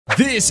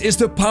this is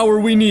the power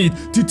we need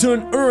to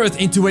turn Earth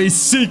into a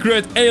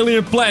secret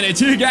alien planet.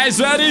 You guys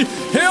ready?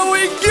 Here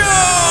we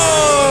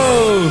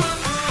go!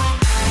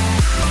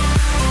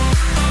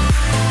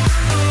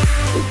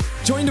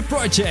 Join the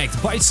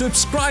project by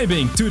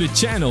subscribing to the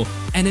channel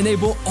and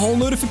enable all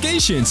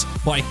notifications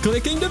by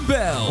clicking the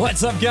bell.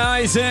 What's up,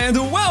 guys, and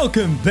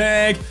welcome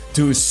back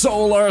to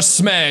Solar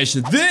Smash.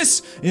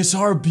 This is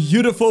our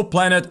beautiful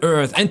planet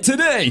Earth, and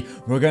today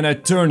we're gonna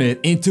turn it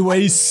into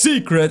a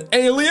secret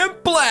alien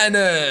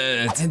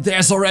planet. And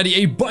there's already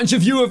a bunch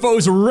of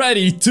UFOs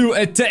ready to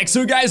attack.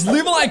 So guys,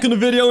 leave a like on the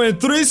video in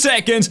 3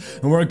 seconds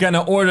and we're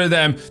gonna order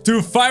them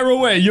to fire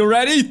away. You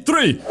ready?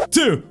 3,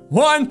 2,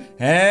 1,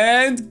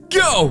 and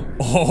go!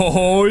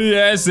 Oh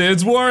yes,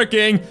 it's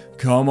working.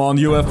 Come on,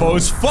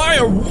 UFOs,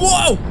 fire!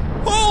 Whoa!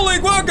 Holy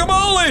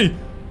guacamole!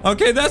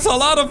 Okay, that's a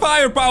lot of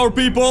firepower,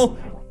 people.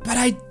 But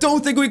I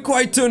don't think we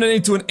quite turned it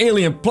into an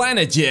alien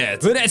planet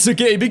yet. But that's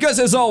okay, because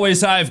as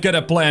always, I've got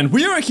a plan.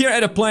 We are here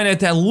at a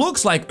planet that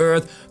looks like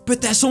Earth,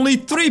 but there's only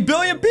 3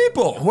 billion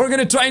people. We're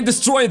gonna try and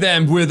destroy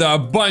them with a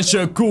bunch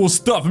of cool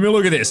stuff. I mean,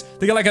 look at this.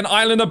 They got like an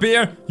island up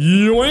here.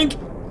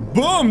 Yoink!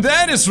 Boom,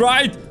 that is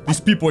right. These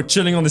people are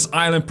chilling on this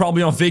island,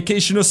 probably on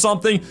vacation or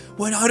something,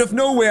 when out of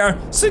nowhere,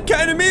 some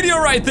kind of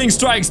meteorite thing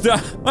strikes down.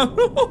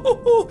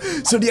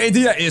 So the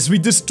idea is we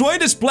destroy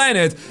this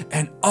planet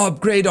and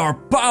upgrade our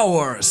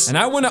powers. And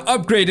I want to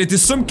upgrade it to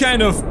some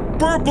kind of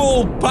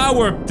purple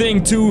power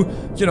thing to,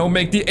 you know,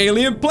 make the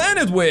alien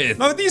planet with.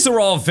 Now, these are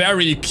all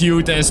very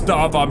cute and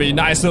stuff. I mean,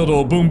 nice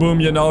little boom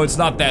boom, you know, it's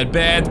not that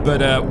bad,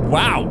 but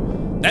wow.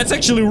 That's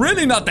actually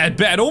really not that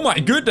bad, oh my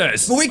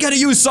goodness. But we gotta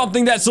use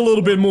something that's a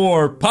little bit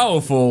more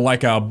powerful,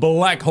 like a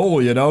black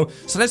hole, you know?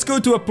 So let's go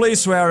to a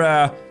place where,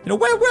 you know,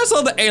 where's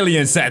all the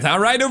aliens at, huh?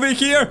 Right over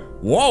here?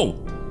 Whoa!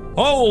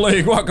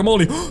 Holy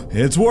guacamole,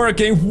 it's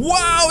working.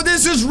 Wow,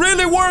 this is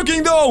really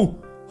working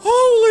though!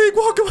 Holy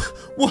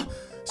guacamole, what?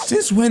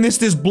 Since when is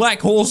this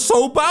black hole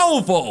so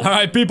powerful?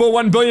 Alright, people,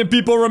 1 billion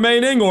people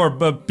remaining, or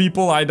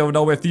people, I don't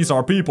know if these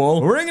are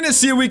people. We're gonna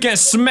see if we can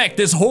smack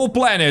this whole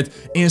planet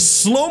in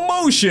slow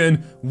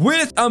motion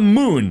with a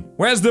moon.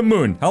 Where's the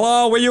moon?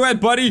 Hello, where you at,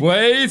 buddy?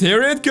 Wait,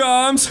 here it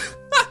comes.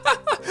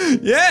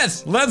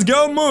 Yes, let's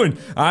go, moon.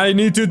 I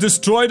need to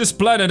destroy this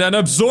planet and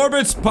absorb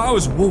its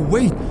powers. Whoa,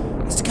 wait,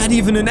 it's got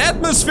even an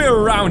atmosphere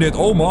around it.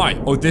 Oh my,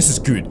 oh, this is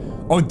good.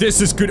 Oh,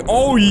 this is good.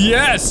 Oh,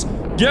 yes.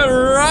 Get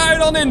right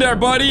on in there,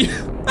 buddy.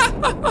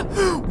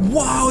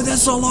 Wow,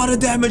 that's a lot of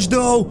damage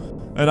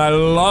though. And I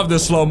love the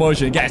slow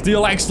motion. Guys, do you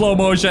like slow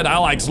motion? I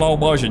like slow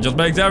motion. Just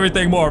makes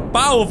everything more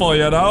powerful,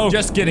 you know?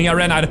 Just kidding, I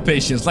ran out of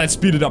patience. Let's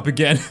speed it up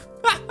again.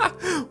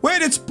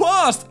 Wait, it's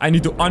paused. I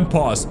need to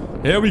unpause.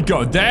 Here we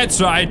go. That's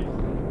right.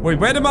 Wait,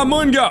 where did my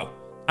moon go?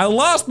 I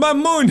lost my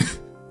moon.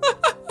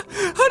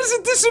 How does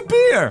it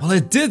disappear? Well,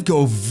 it did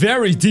go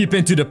very deep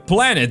into the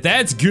planet.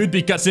 That's good,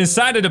 because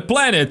inside of the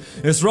planet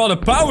is where all the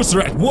powers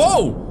are at.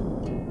 Whoa!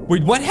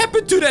 Wait, what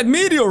happened to that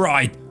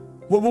meteorite?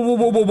 Whoa, whoa, whoa,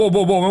 whoa, whoa,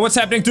 whoa, whoa, what's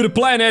happening to the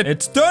planet?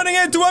 It's turning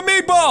into a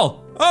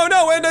meatball! Oh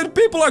no, and then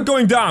people are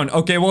going down.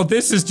 Okay, well,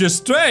 this is just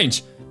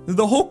strange.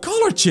 The whole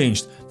color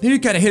changed. Maybe you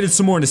gotta hit it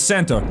some more in the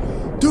center.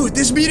 Dude,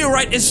 this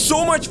meteorite is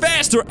so much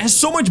faster and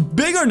so much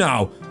bigger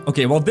now.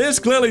 Okay, well, this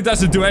clearly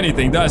doesn't do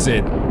anything, does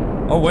it?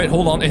 Oh, wait,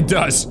 hold on, it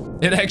does.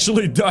 It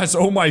actually does,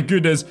 oh my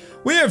goodness.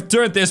 We have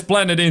turned this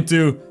planet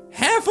into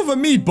half of a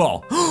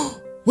meatball.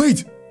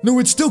 Wait, no,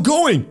 it's still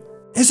going.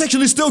 It's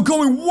actually still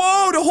going.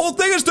 Whoa, the whole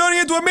thing is turning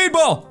into a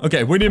meatball.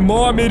 Okay, we need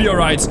more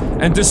meteorites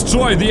and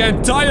destroy the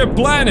entire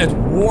planet.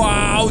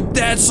 Wow,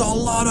 that's a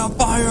lot of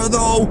fire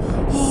though.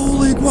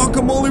 Holy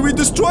guacamole, we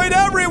destroyed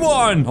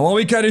everyone. All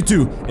we gotta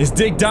do is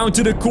dig down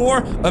to the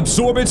core,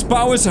 absorb its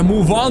powers, and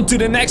move on to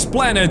the next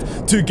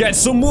planet to get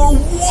some more.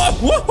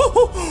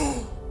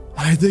 Whoa.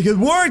 I think it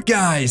worked,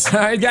 guys.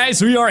 Alright,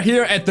 guys, we are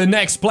here at the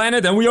next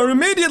planet, and we are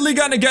immediately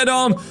gonna get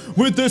on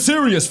with the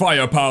serious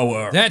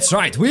firepower. That's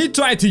right, we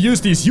tried to use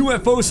these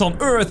UFOs on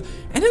Earth,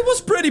 and it was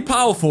pretty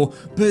powerful,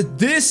 but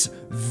this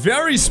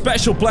very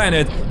special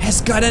planet has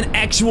got an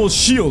actual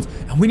shield,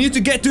 and we need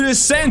to get to the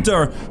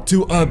center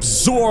to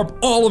absorb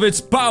all of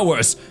its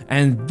powers.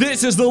 And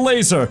this is the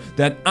laser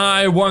that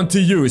I want to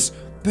use.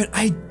 But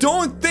I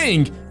don't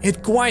think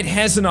it quite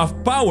has enough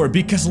power,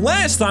 because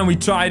last time we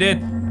tried it,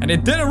 and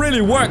it didn't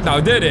really work now,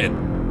 did it?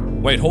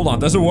 Wait, hold on,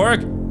 does it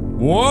work?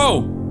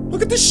 Whoa!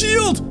 Look at the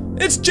shield!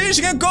 It's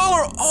changing in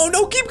color! Oh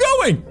no, keep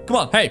going! Come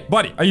on, hey,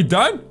 buddy, are you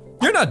done?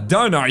 You're not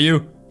done, are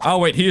you? Oh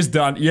wait, he's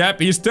done. Yep,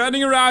 he's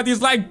turning around.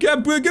 He's like,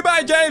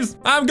 goodbye, James!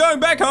 I'm going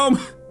back home!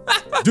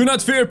 Do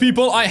not fear,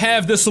 people, I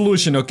have the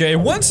solution, okay?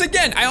 Once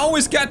again, I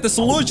always got the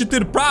solution to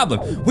the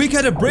problem. We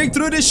gotta break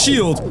through the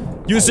shield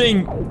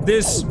using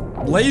this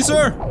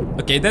laser.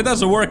 Okay, that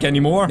doesn't work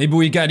anymore. Maybe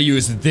we gotta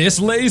use this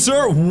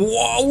laser.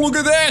 Whoa, look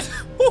at that.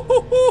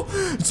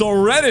 It's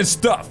all red and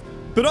stuff.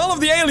 But all of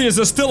the aliens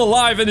are still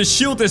alive and the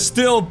shield is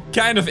still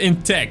kind of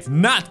intact.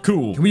 Not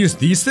cool. Can we use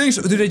these things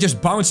or do they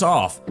just bounce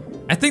off?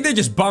 I think they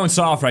just bounce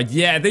off, right?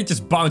 Yeah, they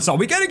just bounce off.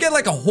 We gotta get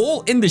like a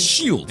hole in the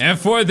shield. And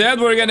for that,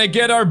 we're gonna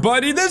get our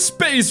buddy, the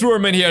space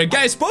worm, in here.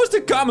 Guys, post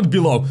a comment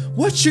below.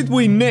 What should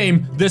we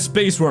name the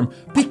space worm?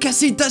 Because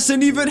he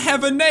doesn't even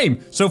have a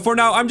name. So for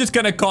now, I'm just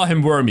gonna call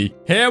him Wormy.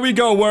 Here we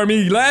go,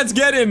 Wormy. Let's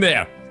get in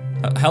there.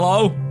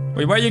 Hello?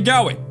 Wait, where are you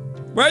going?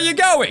 Where are you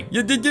going?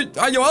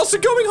 Are you also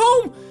going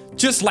home?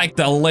 Just like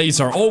the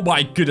laser. Oh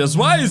my goodness.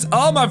 Why is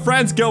all my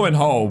friends going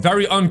home?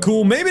 Very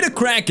uncool. Maybe the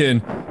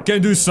Kraken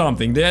can do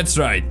something. That's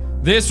right.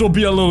 This will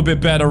be a little bit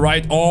better,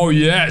 right? Oh,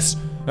 yes.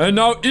 And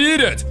now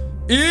eat it.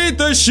 Eat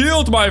the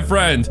shield, my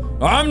friend.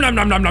 Nom, nom,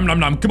 nom, nom, nom,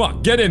 nom. Come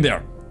on, get in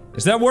there.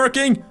 Is that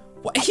working?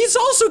 What? He's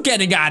also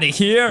getting out of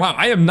here. Wow,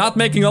 I am not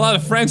making a lot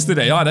of friends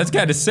today. Oh, that's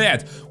kind of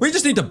sad. We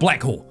just need a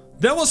black hole.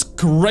 That was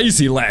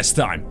crazy last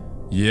time.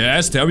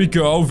 Yes, there we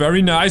go.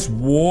 Very nice.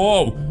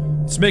 Whoa.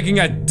 It's making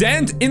a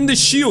dent in the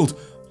shield.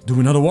 Do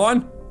another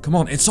one. Come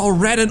on, it's all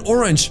red and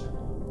orange.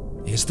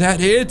 Is that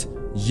it?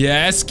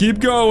 Yes, keep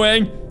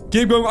going.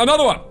 Keep going.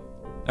 Another one.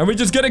 And we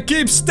just gotta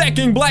keep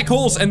stacking black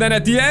holes. And then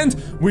at the end,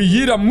 we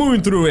yeet a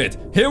moon through it.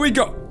 Here we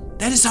go.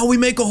 That is how we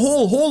make a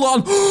hole. Hold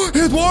on.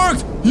 It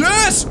worked.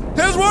 Yes,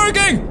 it's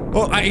working.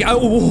 Oh,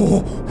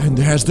 and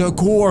there's the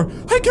core.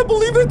 I can't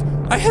believe it.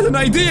 I had an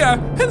idea,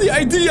 and the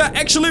idea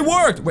actually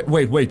worked.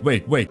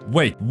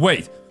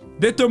 Wait.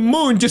 Did the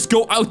moon just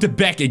go out the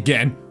back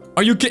again?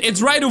 Are you kidding?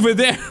 It's right over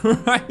there,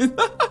 right?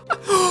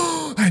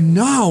 And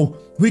now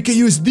we can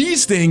use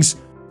these things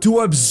to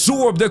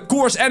absorb the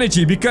core's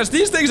energy, because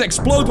these things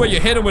explode when you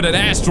hit them with an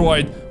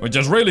asteroid, which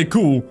is really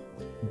cool.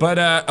 But,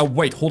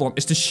 wait, hold on.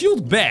 Is the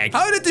shield back?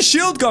 How did the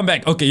shield come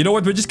back? Okay, you know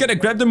what? We're just gonna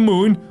grab the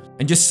moon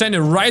and just send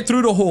it right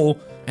through the hole.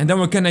 And then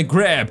we're gonna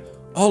grab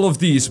all of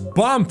these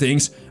bomb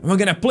things, and we're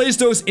gonna place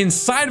those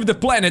inside of the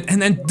planet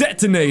and then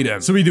detonate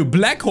them. So we do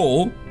black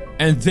hole,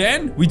 and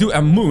then we do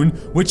a moon,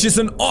 which is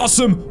an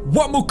awesome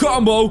one-more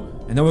combo.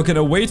 And then we're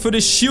gonna wait for the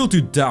shield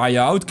to die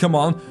out. Come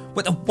on.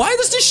 But why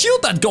does the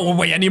shield not go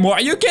away anymore?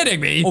 Are you kidding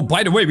me? Oh,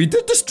 by the way, we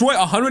did destroy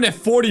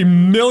 140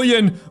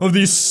 million of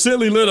these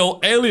silly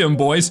little alien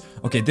boys.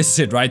 Okay, this is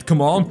it, right?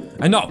 Come on.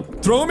 And now,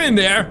 throw them in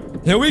there.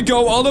 Here we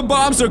go. All the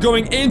bombs are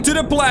going into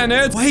the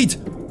planet. Wait,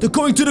 they're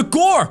going to the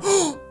core.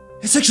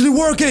 It's actually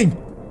working.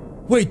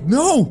 Wait,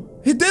 no,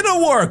 it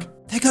didn't work.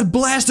 They got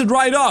blasted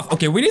right off.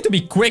 Okay, we need to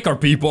be quicker,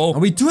 people.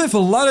 And we do have a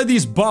lot of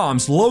these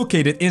bombs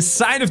located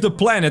inside of the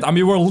planet. I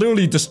mean, we're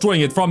literally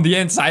destroying it from the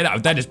inside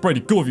out. That is pretty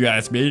cool if you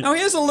ask me. Now,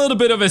 here's a little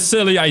bit of a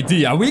silly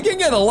idea. We can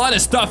get a lot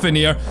of stuff in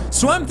here.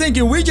 So I'm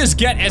thinking we just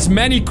get as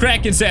many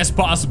Krakens as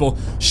possible.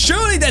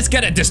 Surely that's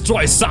gonna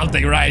destroy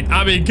something, right?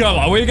 I mean, come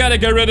on. We gotta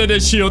get rid of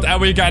this shield, and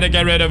we gotta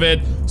get rid of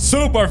it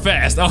super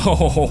fast.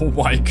 Oh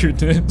my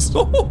goodness.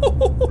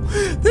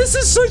 This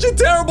is such a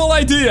terrible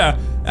idea.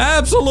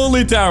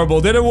 Absolutely terrible.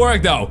 Didn't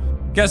work though.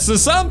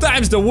 Because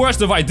sometimes the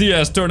worst of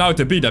ideas turn out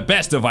to be the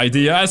best of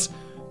ideas.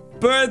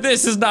 But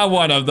this is not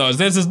one of those.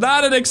 This is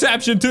not an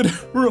exception to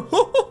the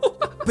rule.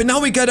 But now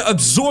we gotta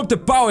absorb the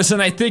powers,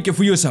 and I think if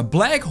we use a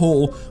black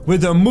hole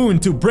with a moon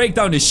to break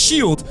down the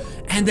shield,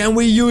 and then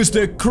we use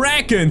the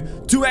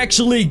Kraken to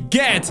actually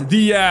get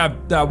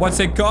the, what's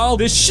it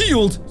called? The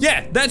shield.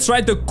 Yeah, that's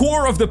right, the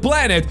core of the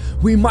planet.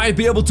 We might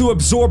be able to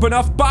absorb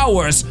enough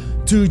powers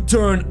to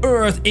turn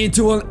Earth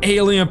into an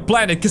alien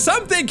planet. Because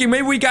I'm thinking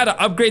maybe we gotta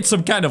upgrade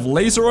some kind of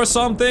laser or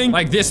something.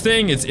 Like this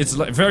thing, it's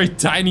like very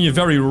tiny and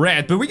very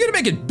red, but we gotta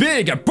make it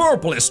big and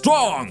purple and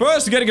strong.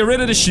 First, we gotta get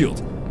rid of the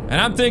shield. And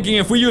I'm thinking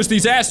if we use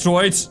these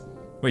asteroids...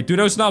 Wait, do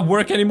those not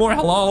work anymore?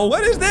 Hello?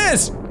 What is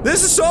this?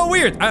 This is so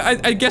weird.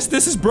 I guess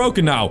this is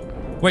broken now.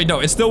 Wait, no,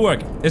 it's still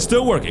working. It's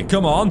still working.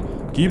 Come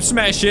on. Keep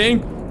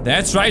smashing.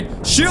 That's right.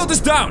 Shield is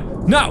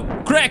down.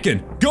 Now,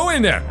 Kraken, go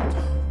in there.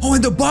 Oh,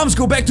 and the bombs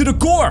go back to the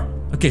core.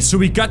 Okay, so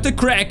we got the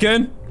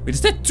Kraken. Wait,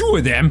 is that two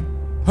of them?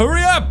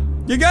 Hurry up!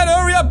 You gotta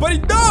hurry up, buddy!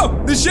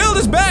 No! The shield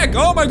is back!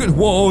 Oh my god!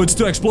 Whoa, it's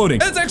still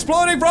exploding. It's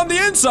exploding from the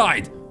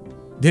inside!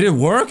 Did it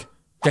work?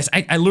 Guys,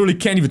 I literally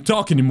can't even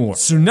talk anymore.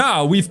 So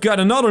now we've got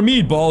another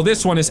meatball.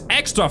 This one is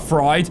extra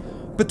fried.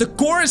 But the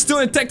core is still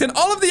intact and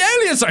all of the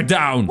aliens are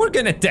down. We're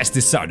gonna test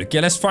this out. Okay,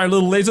 let's fire a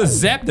little laser.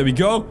 Zap, there we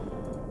go.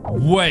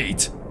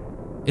 Wait.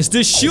 Is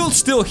the shield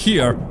still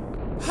here?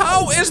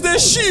 How is the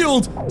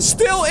shield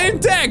still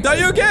intact? Are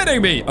you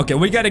kidding me? Okay,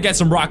 we gotta get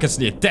some rockets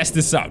in here. Test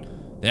this out.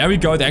 There we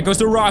go. There goes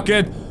the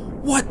rocket.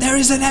 What? There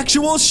is an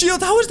actual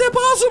shield? How is that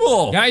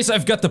possible? Guys,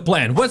 I've got the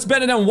plan. What's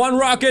better than one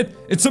rocket?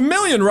 It's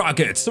 1,000,000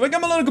 rockets. So I got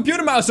my little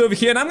computer mouse over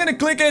here and I'm gonna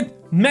click it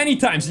many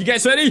times. You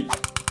guys ready?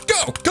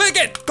 Go! Click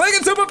it! Click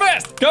it super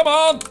fast! Come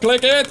on!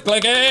 Click it!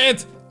 Click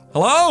it!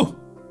 Hello?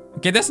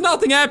 Okay, there's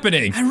nothing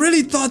happening. I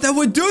really thought that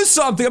would do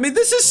something. I mean,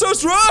 this is so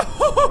strong.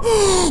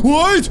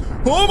 Wait!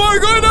 Oh my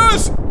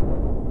goodness!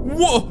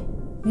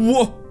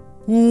 What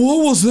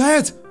was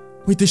that?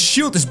 Wait, the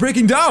shield is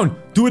breaking down.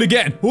 Do it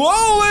again.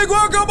 Holy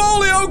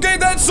guacamole! Okay,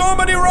 that's so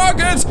many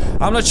rockets.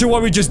 I'm not sure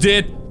what we just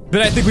did,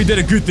 but I think we did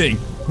a good thing.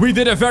 We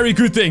did a very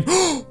good thing.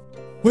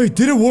 Wait,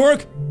 did it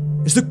work?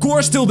 Is the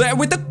core still there?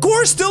 Wait, the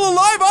core still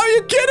alive? Are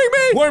you kidding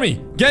me?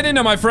 Wormy, get in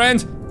there, my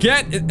friend.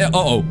 Get in.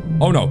 Uh-oh.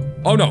 Oh no.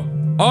 Oh no.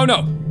 Oh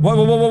no.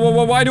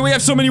 Why do we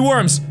have so many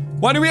worms?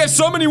 Why do we have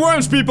so many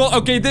worms, people?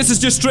 Okay, this is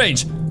just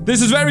strange.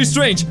 This is very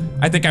strange.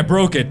 I think I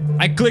broke it.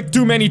 I clicked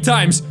too many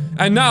times.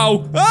 And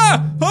now...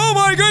 Oh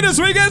my goodness,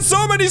 we get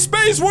so many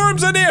space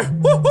worms in here!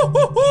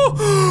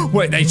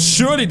 Wait,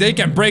 surely they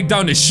can break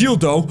down the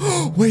shield, though.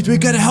 Wait, we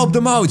gotta help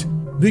them out.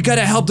 We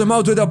gotta help them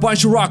out with a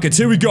bunch of rockets.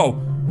 Here we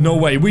go. No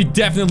way, we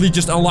definitely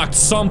just unlocked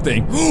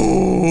something.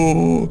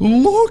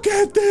 Look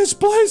at this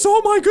place,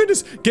 oh my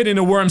goodness. Get in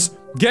the worms,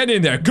 get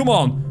in there, come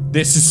on.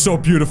 This is so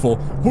beautiful.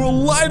 We're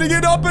lighting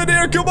it up in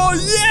here, come on,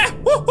 yeah!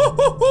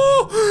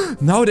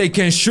 Now they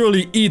can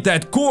surely eat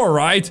that core,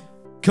 right?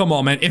 Come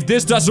on, man, if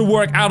this doesn't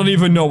work, I don't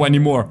even know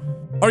anymore.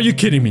 Are you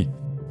kidding me?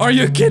 Are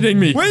you kidding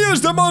me? We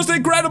use the most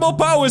incredible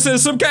powers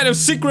as some kind of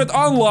secret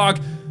unlock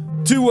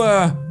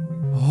to,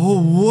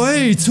 Oh,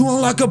 wait, to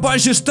unlock a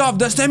bunch of stuff.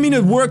 Does that mean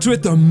it works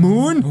with the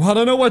moon? Well, I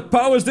don't know what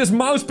powers this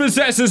mouse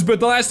possesses, but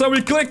the last time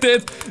we clicked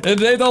it, it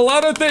did a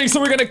lot of things, so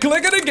we're gonna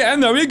click it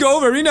again. There we go,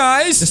 very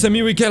nice. Does that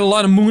mean we get a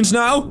lot of moons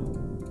now?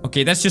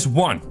 Okay, that's just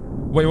one.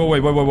 Wait.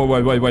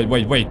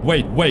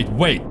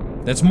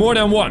 That's more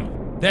than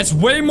one. That's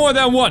way more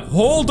than one.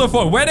 Hold the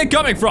phone. Where are they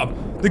coming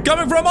from? They're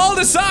coming from all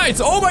the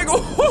sides. Oh my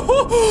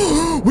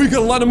god. We got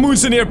a lot of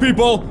moons in here,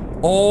 people.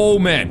 Oh,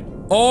 man.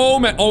 Oh,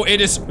 man. Oh, it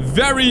is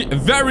very,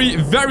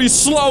 very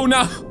slow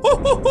now.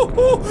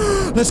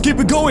 Let's keep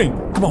it going.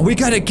 Come on, we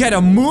gotta get a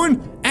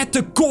moon at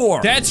the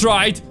core. That's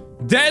right.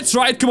 That's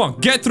right. Come on,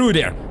 get through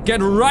there.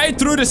 Get right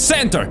through the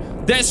center.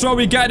 That's where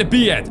we gotta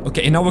be at.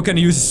 Okay, and now we're gonna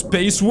use a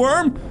space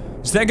worm.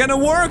 Is that gonna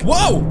work?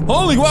 Whoa!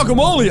 Holy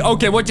guacamole!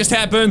 Okay, what just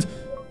happened?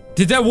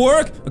 Did that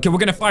work? Okay, we're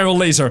gonna fire a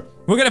laser.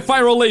 We're gonna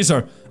fire a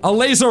laser. A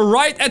laser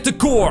right at the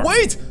core.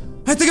 Wait!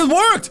 I think it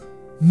worked!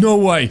 No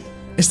way.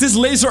 Is this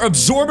laser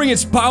absorbing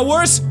its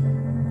powers?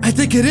 I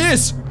think it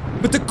is.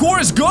 But the core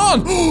is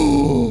gone.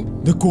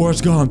 The core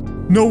is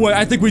gone. No way,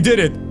 I think we did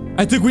it.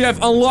 I think we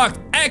have unlocked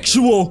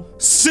actual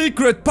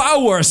secret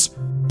powers.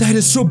 That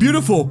is so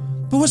beautiful.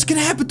 But what's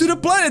gonna happen to the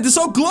planet? It's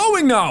all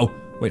glowing now.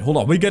 Wait, hold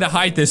on. We gotta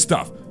hide this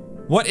stuff.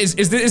 What is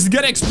it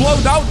gonna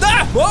explode now?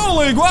 Ah!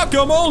 Holy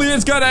guacamole,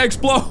 it's gonna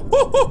explode.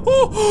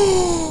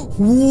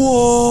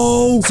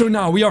 Whoa. So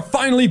now we are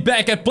finally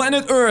back at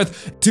planet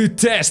Earth to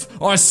test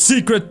our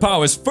secret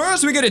powers.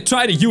 First, we're gonna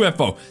try the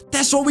UFO.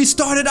 That's what we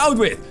started out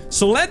with.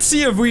 So let's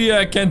see if we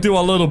can do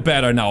a little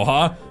better now,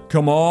 huh?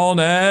 Come on,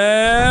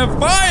 and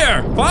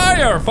fire!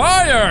 Fire!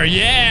 Fire!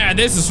 Yeah,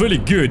 this is really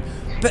good.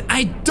 But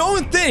I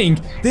don't think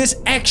this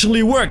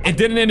actually worked. It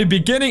didn't in the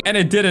beginning and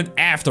it didn't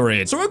after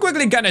it. So we're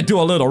quickly gonna do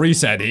a little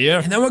reset here.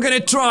 And then we're gonna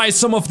try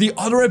some of the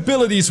other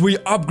abilities we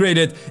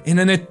upgraded in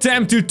an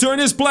attempt to turn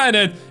this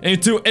planet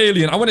into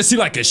alien. I wanna see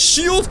like a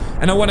shield,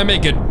 and I wanna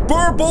make it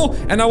purple,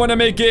 and I wanna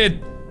make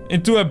it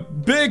into a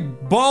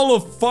big ball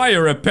of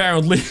fire,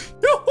 apparently.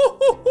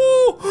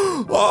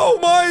 Oh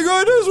my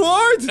goodness,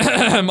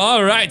 what?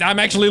 Alright, I'm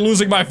actually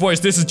losing my voice.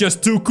 This is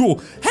just too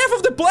cool. Half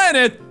of the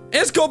planet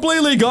is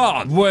completely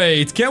gone.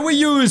 Wait, can we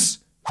use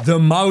the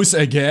mouse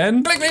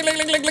again? Click, click, click,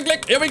 click, click, click,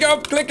 click. Here we go.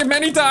 Click it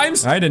many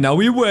times. Alright, and now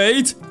we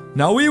wait.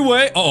 Now we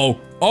wait. Uh-oh.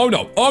 Oh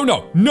no. Oh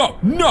no. No.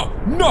 No.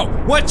 No.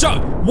 Watch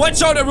out.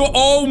 Watch out, everyone.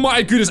 Oh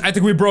my goodness. I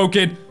think we broke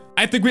it.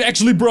 I think we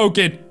actually broke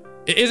it.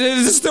 Is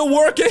it still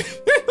working?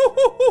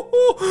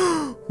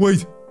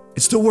 Wait.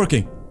 It's still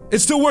working.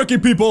 It's still working,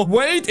 people.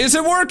 Wait, is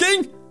it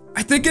working?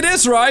 I think it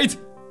is, right?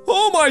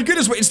 Oh my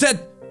goodness. Wait, is that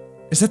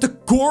the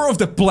core of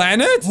the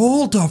planet?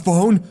 Hold the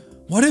phone.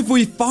 What if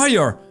we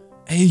fire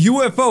a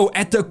UFO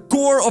at the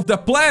core of the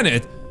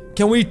planet?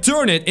 Can we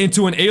turn it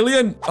into an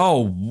alien?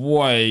 Oh,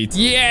 wait.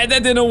 Yeah,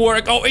 that didn't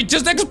work. Oh, it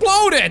just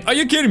exploded. Are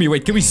you kidding me?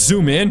 Wait, can we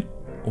zoom in?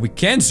 Oh, we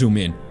can zoom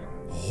in.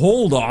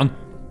 Hold on.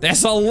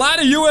 There's a lot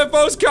of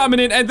UFOs coming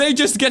in and they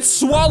just get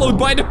swallowed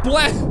by the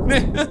planet.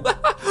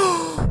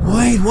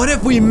 Wait, what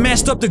if we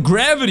messed up the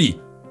gravity?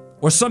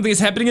 Or something is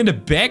happening in the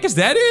back? Is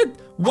that it?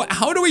 What?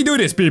 How do we do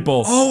this,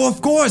 people? Oh, of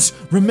course.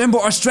 Remember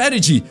our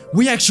strategy.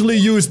 We actually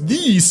use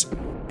these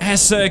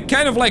as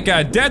kind of like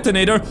a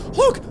detonator.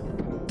 Look,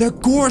 the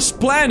core's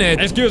planet.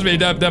 Excuse me,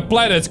 the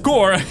planet's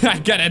core. I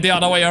got it the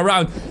other way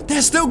around.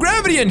 There's still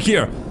gravity in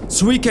here.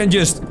 So we can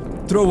just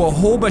throw a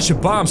whole bunch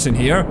of bombs in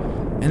here.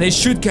 And they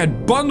should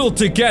get bundled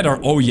together.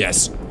 Oh,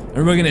 yes.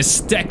 And we're gonna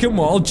stack them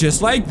all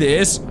just like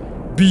this.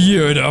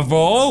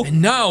 Beautiful.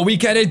 And now we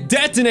gotta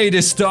detonate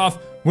this stuff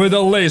with a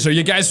laser.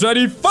 You guys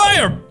ready?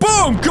 Fire!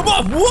 Boom! Come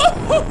on!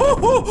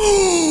 Whoa!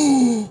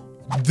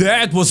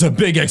 That was a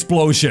big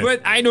explosion.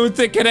 But I don't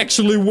think it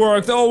actually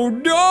worked. Oh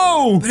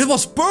no! But it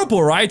was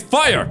purple, right?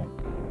 Fire!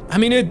 I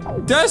mean,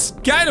 it does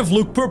kind of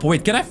look purple.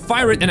 Wait, can I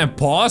fire it and then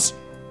pause?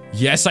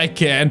 Yes, I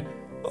can.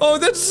 Oh,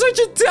 that's such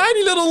a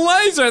tiny little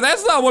laser.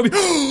 That's not what we...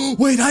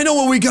 Wait, I know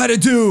what we gotta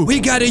do. We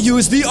gotta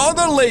use the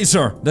other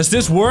laser. Does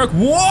this work?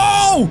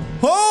 Whoa!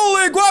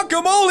 Holy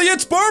guacamole,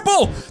 it's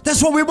purple.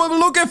 That's what we were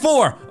looking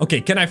for.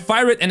 Okay, can I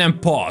fire it and then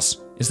pause?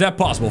 Is that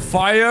possible?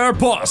 Fire,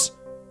 pause.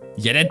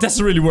 Yeah, that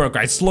doesn't really work,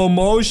 right? Slow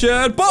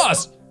motion,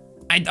 pause.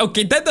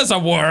 Okay, that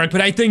doesn't work.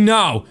 But I think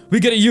now we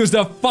gotta use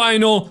the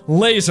final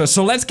laser.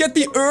 So let's get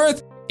the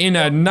Earth in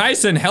a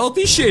nice and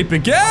healthy shape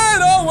again.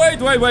 Oh,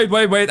 wait.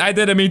 I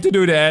didn't mean to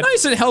do that.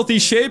 Nice and healthy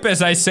shape,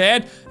 as I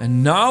said.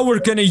 And now we're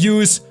gonna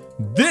use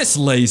this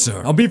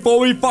laser. Now, before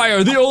we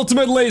fire the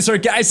ultimate laser,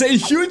 guys, a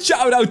huge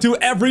shout out to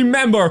every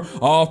member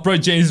of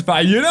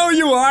ProjectJamesify. You know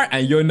you are,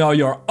 and you know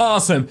you're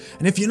awesome.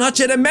 And if you're not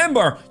yet a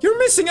member, you're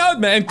missing out,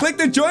 man. Click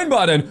the join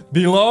button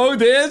below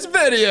this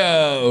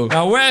video.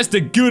 Now, where's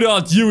the good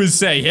old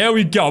USA? Here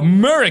we go,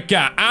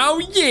 America.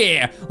 Oh,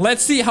 yeah.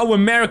 Let's see how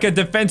America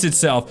defends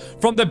itself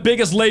from the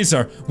biggest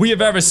laser we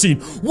have ever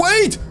seen.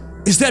 Wait,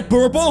 is that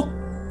purple?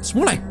 It's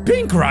more like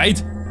pink,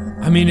 right?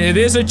 I mean, it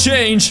is a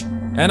change.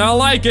 And I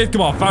like it. Come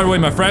on, fire away,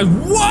 my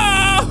friend.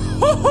 Wow!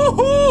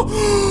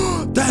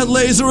 That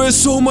laser is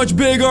so much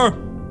bigger.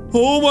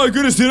 Oh my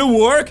goodness, did it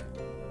work?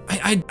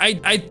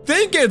 I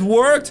think it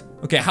worked.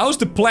 Okay, how's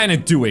the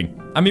planet doing?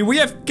 I mean, we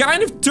have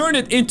kind of turned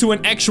it into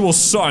an actual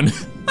sun.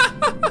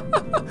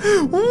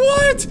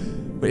 What?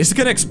 Wait, is it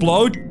gonna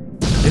explode?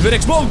 If it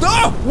explodes,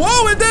 oh!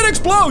 Whoa, it did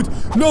explode!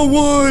 No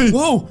way!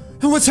 Whoa,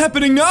 and what's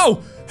happening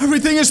now?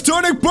 Everything is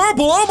turning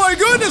purple. Oh my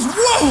goodness.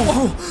 Whoa.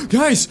 Oh,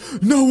 guys,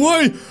 no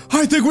way.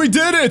 I think we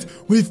did it.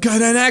 We've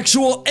got an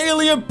actual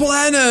alien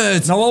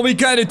planet. Now all we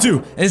gotta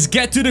do is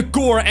get to the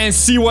core and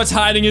see what's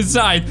hiding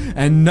inside.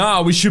 And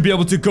now we should be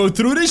able to go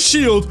through the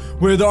shield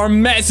with our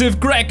massive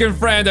Kraken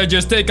friend and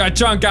just take a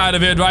chunk out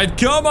of it, right?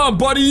 Come on,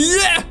 buddy.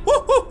 Yeah.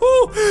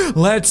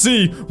 Let's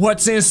see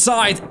what's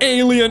inside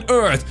alien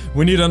Earth.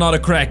 We need another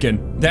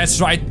Kraken.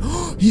 That's right.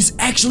 He's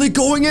actually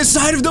going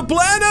inside of the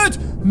planet.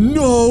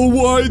 No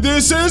way,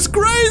 this is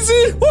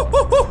crazy!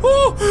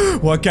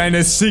 What kind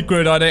of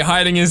secret are they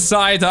hiding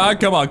inside, huh?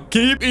 Come on,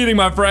 keep eating,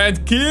 my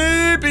friend.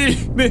 Keep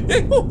eating.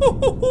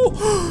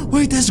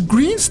 Wait, there's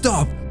green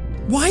stuff.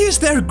 Why is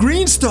there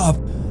green stuff?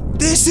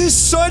 This is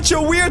such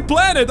a weird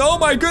planet. Oh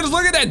my goodness,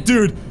 look at that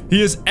dude.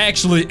 He is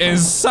actually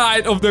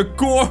inside of the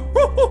core.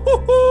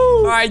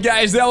 Alright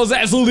guys, that was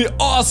absolutely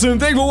awesome.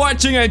 Thanks for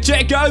watching and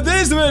check out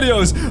these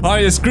videos on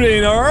your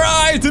screen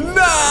right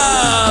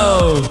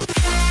now.